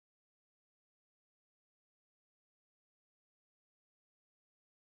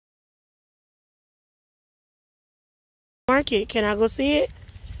Market. Can I go see it?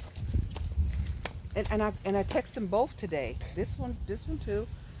 And I text them both today. This one too,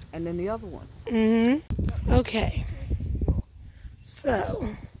 and then the other one. Okay.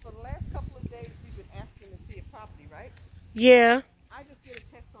 So. For the last couple of days, we've been asking to see a property, right? Yeah. I just get a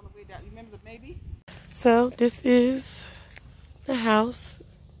text on the way down. You remember the maybe? So this is the house.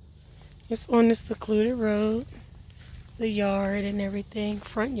 It's on the secluded road. It's the yard and everything,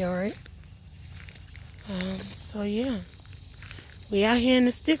 front yard. So yeah, we out here in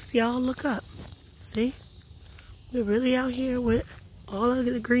the sticks, y'all. Look up. See? We're really out here with all of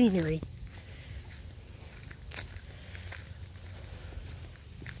the greenery.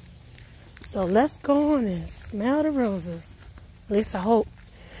 So let's go on and smell the roses. At least I hope.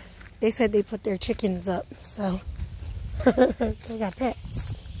 They said they put their chickens up, so they got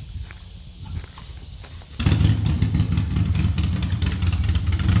pets.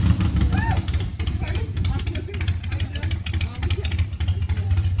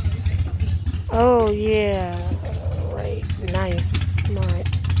 Oh yeah, right, nice, smart.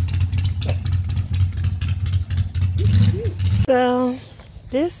 So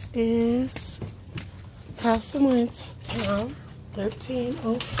this is House in Winston,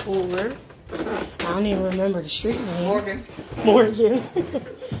 1304. I don't even remember the street name. Morgan.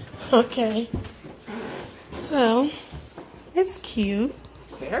 Okay. So it's cute.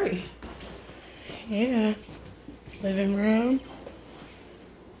 Very. Yeah. Living room.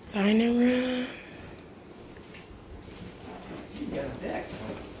 Dining room. You got a deck.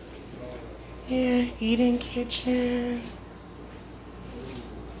 Yeah, eating kitchen.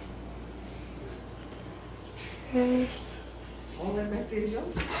 All that back there is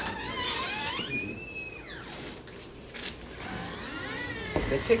yours?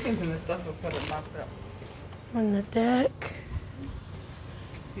 The chickens and the stuff are put locked up. On the deck.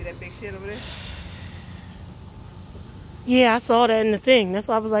 See that big shit over there? Yeah, I saw that in the thing. That's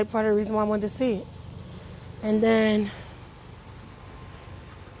why I was like part of the reason why I wanted to see it. And then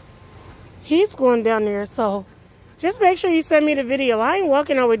he's going down there, so just make sure you send me the video. I ain't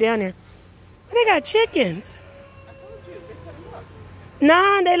walking all the way down there. But they got chickens. I told you, they put them up.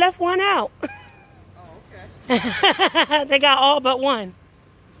 Nah, they left one out. Oh, okay. They got all but one.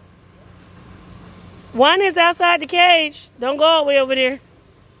 One is outside the cage. Don't go all the way over there.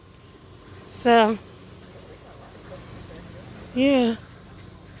 So, yeah.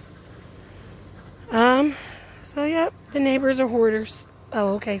 So yep, the neighbors are hoarders.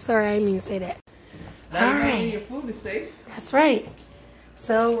 Oh, okay. Sorry, I didn't mean to say that. Now you know your food is safe. That's right.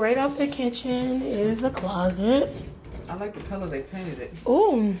 So right off the kitchen is a closet. I like the color they painted it.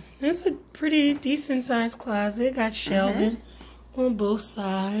 Oh, it's a pretty decent sized closet. Got shelving on both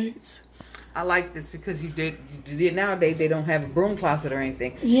sides. I like this because you did nowadays they don't have a broom closet or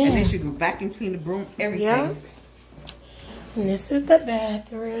anything. Yeah. And this you can vacuum clean the broom, everything. Yeah. And this is the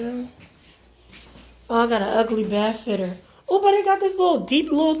bathroom. Oh, I got an ugly bath fitter. Oh, but I got this little deep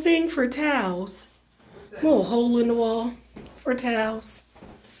little thing for towels. Little hole in the wall for towels.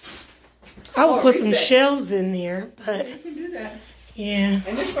 I would put some shelves in there, but You can do that. yeah.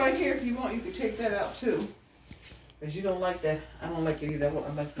 And this right here, if you want, you can take that out too. Because you don't like that. I don't like it either.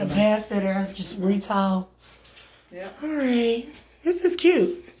 I like A bath fitter, just retowel. Yeah. All right. This is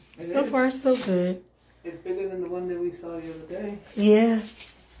cute. So far, so good. It's bigger than the one that we saw the other day. Yeah.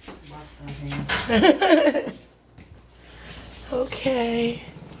 Wash my hands. Okay.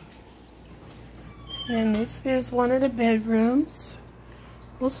 And this is one of the bedrooms.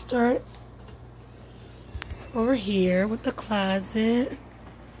 We'll start over here with the closet.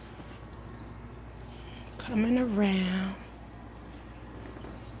 Coming around.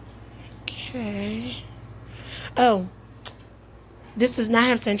 Okay. Oh, this does not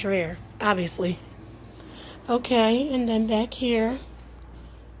have central air, obviously. Okay, and then back here.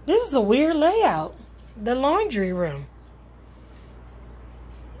 This is a weird layout. The laundry room.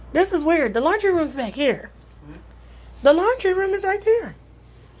 This is weird. The laundry room's back here. The laundry room is right there.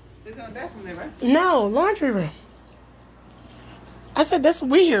 There's no bathroom there, right? No, laundry room. I said that's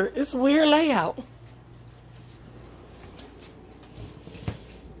weird. It's a weird layout.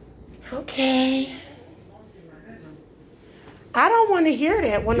 Okay. I don't want to hear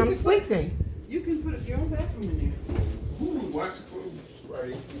that when I'm sleeping. You can put your own bathroom in there. Ooh, watch clothes,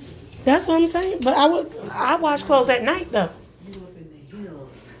 right? That's what I'm saying. But I wash clothes at night though. You up in the hills.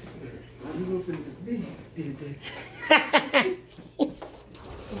 You up in the big.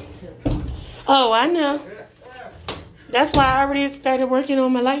 Oh, I know. That's why I already started working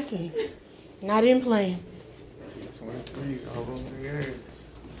on my license. Not in playing. 23's all over there.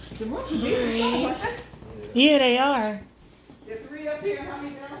 The rooms are decent. Yeah, they are. There's 3 up here. How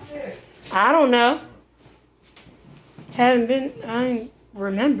many downstairs? I don't know. Haven't been, I don't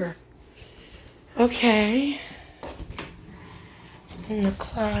remember. Okay. In the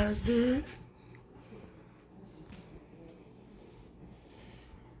closet.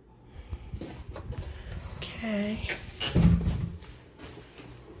 Okay.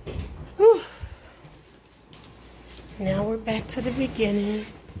 Whew. Now we're back to the beginning.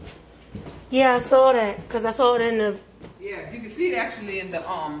 Yeah, I saw that because I saw it in the. Yeah, you can see it actually in the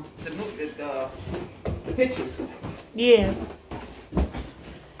pictures. Yeah.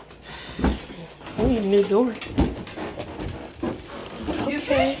 We need a new door.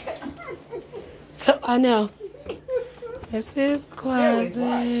 Okay. So I know. This is the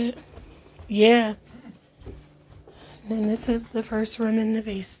closet. Yeah. And this is the first room in the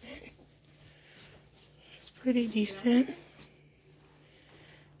basement. It's pretty decent.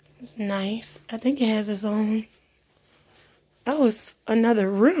 It's nice. I think it has its own. Oh, it's another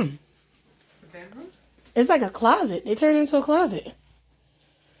room. The bedroom? It's like a closet. They turned it into a closet.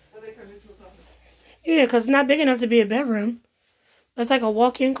 What they turned into a closet? Yeah, because it's not big enough to be a bedroom. That's like a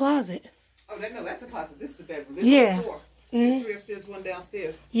walk-in closet. Oh, no, that's a closet. This is the bedroom. This Yeah. is 4. Mm-hmm. 3 upstairs, 1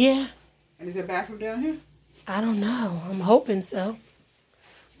 downstairs. Yeah. And is there a bathroom down here? I don't know. I'm hoping so.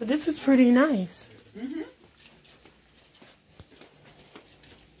 But this is pretty nice. Mm-hmm.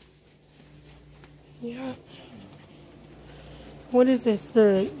 Yeah. What is this?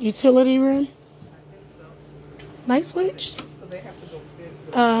 The utility room? Light switch? So they have to go upstairs.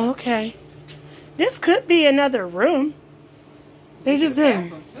 Oh, okay. This could be another room. They just didn't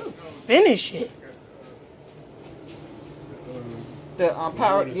Bathroom, too. finish it. The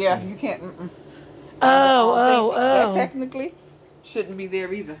power, yeah, you can't. Oh. That technically shouldn't be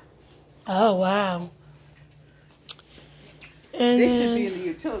there either. Oh, wow. And They should be then in the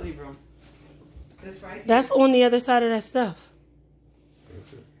utility room. This right here. that's on the other side of that stuff.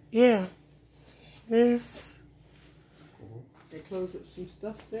 Yeah. This. They closed up some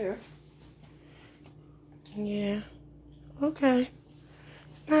stuff there. Yeah. Okay.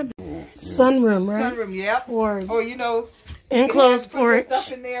 It's not bad. Sunroom, right? Sunroom, yep. Or Or you know, enclosed you can have- put your porch.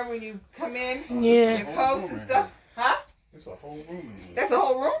 stuff in there when you come in. Yeah. Your coats and stuff. Huh? It's a whole room in here. That's a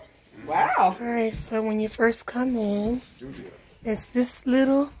whole room. Wow. All right. So when you first come in, Julia. it's this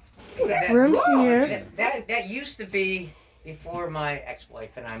little That room large. here. That used to be before my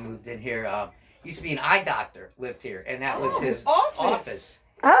ex-wife and I moved in here. Used to be an eye doctor lived here, and that was his office.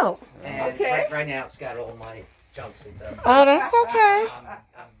 Oh. And Okay. right now it's got all my junks and stuff. Oh, that's okay.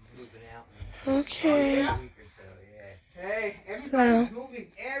 I'm moving out Okay. in a week or so. Yeah. Hey, So- everybody's moving.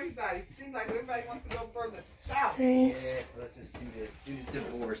 Everybody. Seems like everybody wants to go further south. Space. Let's just do the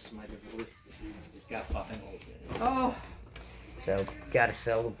divorce. My divorce just got final. Oh, So got to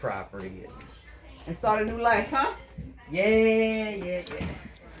sell the property. and start a new life, huh? Yeah.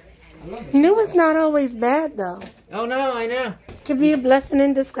 New is not always bad though. Oh no, I know. It could be a blessing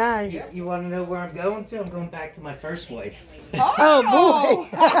in disguise. You want to know where I'm going to? I'm going back to my first wife. Oh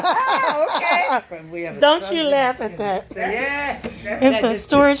boy. Okay. We have a Don't son you and- laugh at that. Yeah. It's a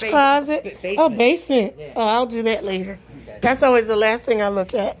storage closet. Basement. Oh, basement. Yeah. Oh, I'll do that later. Okay. That's always the last thing I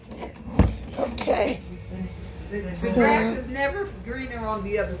look at. Okay. The grass is never greener on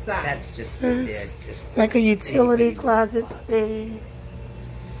the other side. That's just, yeah, it's just. Like a utility closet space.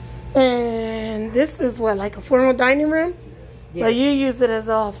 And this is what, like a formal dining room? Yeah. But you use it as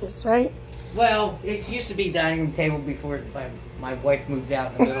an office, right? Well, it used to be dining room table before my wife moved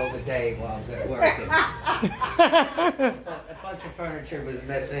out in the middle of the day while I was at work. And a bunch of furniture was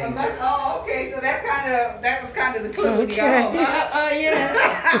missing. Oh, okay. So that was kind of the clue. Okay.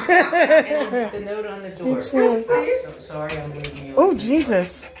 Yeah. And the note on the door. It shows. So sorry, I'm leaving you. Oh,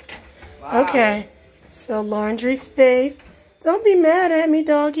 Jesus. Okay. So laundry space. Don't be mad at me,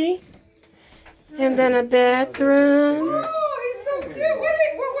 doggy. And then a bathroom. Oh, he's so cute. What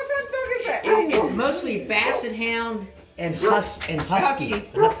type of dog is that? It's mostly Basset Hound and Husky.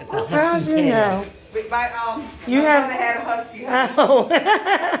 It's a How'd Husky you kennel. know? My You my have- mother had a husky, Oh.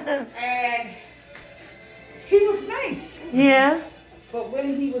 and he was nice. Yeah. But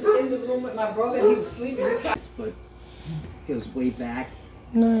when he was in the room with my brother and he was sleeping, he tried. But it was way back.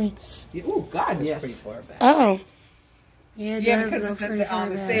 Nice. Oh God, yes. Pretty far back. Oh. Yeah, it Yeah, does because go it's pretty far on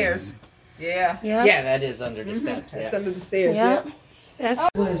the back. stairs. Yeah. Yeah. Yeah, that is under the steps. That's Yeah. under the stairs. Yeah. Yeah. That's.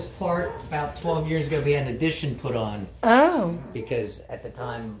 It was part about 12 years ago. We had an addition put on Oh. because at the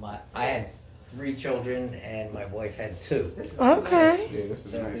time I had 3 children and my wife had 2. Okay. Yeah, this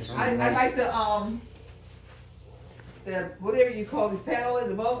is So nice. this was I nice. like the whatever you call the panel in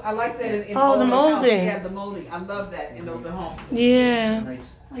the mold. I like that in Oh, the all houses. molding. Yeah, the molding. I love that in older homes. Yeah.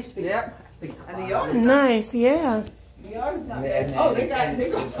 Nice big, Yep. big And the owners. Nice. Yeah. Yours is not And bad. then- Oh, they got and they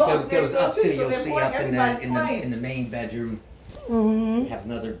it go goes up too, too. so You'll they're see playing, up everybody's in playing. the main bedroom. Mm-hmm. We have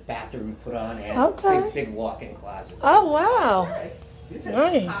another bathroom put on and Okay. big walk-in closet. Oh, wow. Right. This is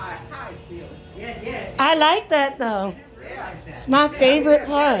Nice. high ceiling. Yeah. I like that, though. Yeah. It's my favorite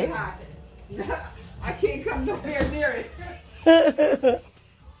part. I can't come nowhere near it.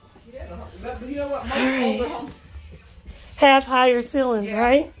 Yeah, but you know what? Most older homes, Have higher ceilings, Yeah.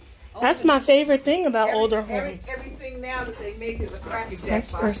 right? That's my favorite thing about older every- homes. everything now that they make is a crappy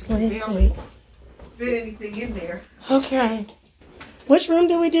Steps jackpot. are They don't slanted. fit anything in there. Okay. Which room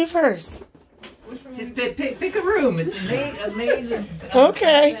do we do first? Which one? Just pick a room. It's amazing.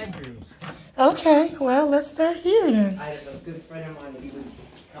 Okay. Bedrooms. Okay, well, let's start here then. I have a good friend of mine. He would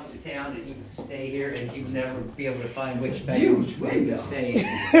come to town and he would stay here, and he would never be able to find which bedroom Huge he would window. stay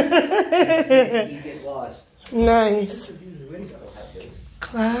in. He'd get lost. Nice. We still have those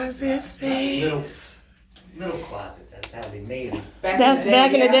Closet space. little closets. That's how they made them. That's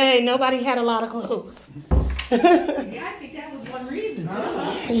back in the yeah. day. Nobody had a lot of clothes. Yeah, I think that was one reason.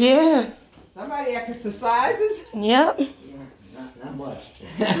 Too. Yeah. Somebody exercises. Yep. Yeah, not much.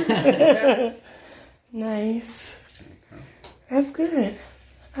 Nice. That's good.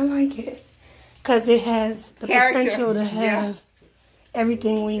 I like it. Because it has the Character. potential to have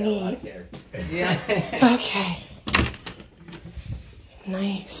everything we need. Yeah. Okay.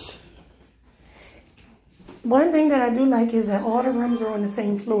 Nice. One thing that I do like is that all the rooms are on the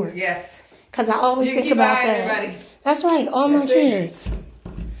same floor. Yes. Because I always You think keep about eyeing that. everybody. That's right. All my That's it. kids.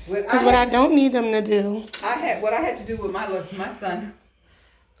 Because what I don't need them to do. What I had to do with my son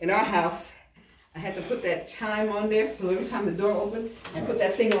in our house, I had to put that chime on there so every time the door opened and put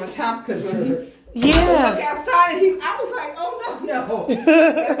that thing on top because when he look Yeah. outside and I was like, oh no.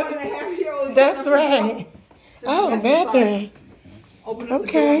 That 1.5-year-old. That's right. Oh, bathroom. Open up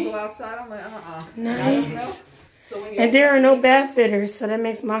Okay. the door and go outside. I'm like, Nice. So when you And there are no bath fitters, so that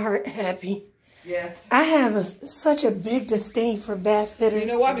makes my heart happy. Yes. I have such a big disdain for bath fitters. You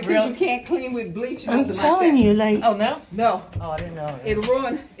know why? Because you can't clean with bleach or I'm nothing telling like that. you, like, Oh no? No. Oh, I didn't know. It'll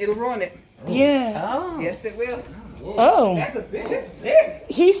ruin it. yeah. Oh. Yes, it will. Oh, That's it's big.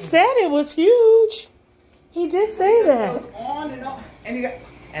 he said it was huge. He did say It that. goes on and on. And you got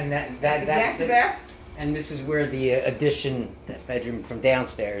And that's that's the bath. And this is where the addition bedroom from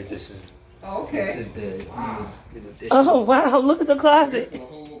downstairs. This is Okay. the addition. Oh, wow. Look at the closet. The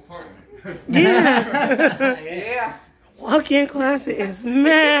whole apartment. Yeah. Yeah. Walk-in closet is If you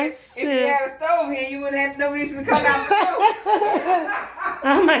massive. had a stove here, you wouldn't have no reason to come out the stove.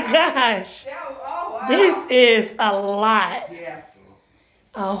 Oh, my gosh. Yeah, oh, wow. This is a lot. Yes.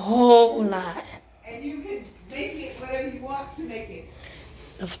 A whole lot. And you can make it whatever you want to make it.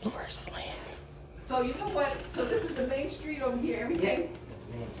 The floor is slammed. So you know what? So this is the main street over here. Everything,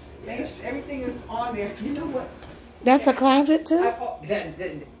 everything is on there. You know what? That's a closet, too?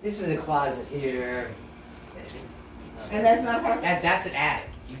 This is a closet here. And that's not how. That's an attic.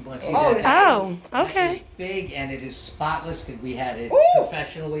 You want to see Oh, that? Oh, That okay. is big and it is spotless because we had it Ooh.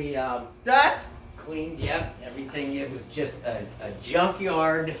 professionally Done. cleaned. Yep, everything. It was just a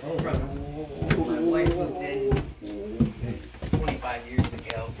junkyard from my wife moved in 25 years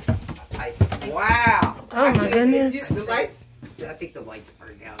ago. Wow. Oh, my goodness. The lights. I think the lights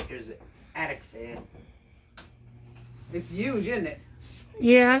burned out. There's an attic fan. It's huge, isn't it?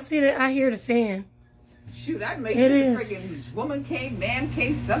 Yeah, I see that. I hear the fan. Shoot, I'd make It this is. friggin' woman came, man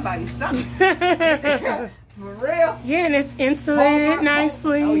came, somebody, something. For real. Yeah, and it's insulated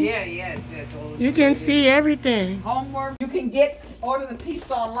nicely. Oh yeah, it's all. You can see everything. Homework. You can order the piece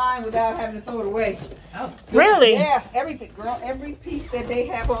online without having to throw it away. Oh, Really? Yeah, everything, girl. Every piece that they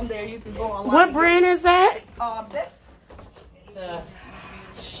have on there, you can go online. What brand is that? That's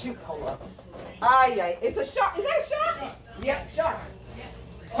it's shoot. Hold up. Yeah. It's a shark. Is that a shark? Yep, shark.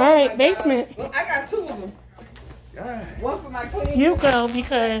 All right, my God. basement. Well, I got 2 of them. One for my cleaning. You go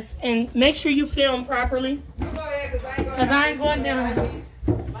and make sure you film properly. You go ahead, Cause I ain't going down.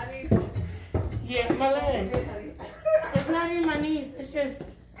 My knees. Yeah, my legs. It's not in my knees. It's just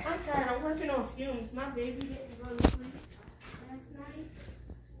I'm tired. I'm working on fumes. My baby didn't go to sleep last night.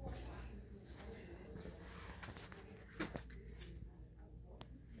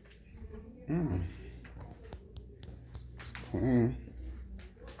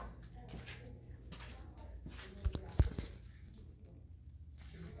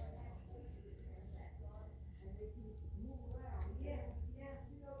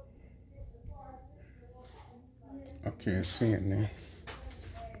 I can't see it now.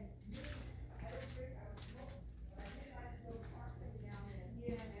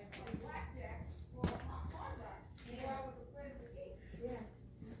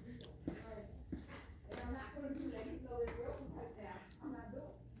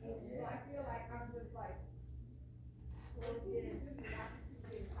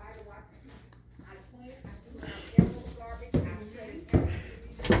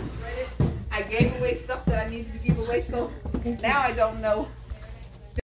 gave away stuff that I needed to give away, so now I don't know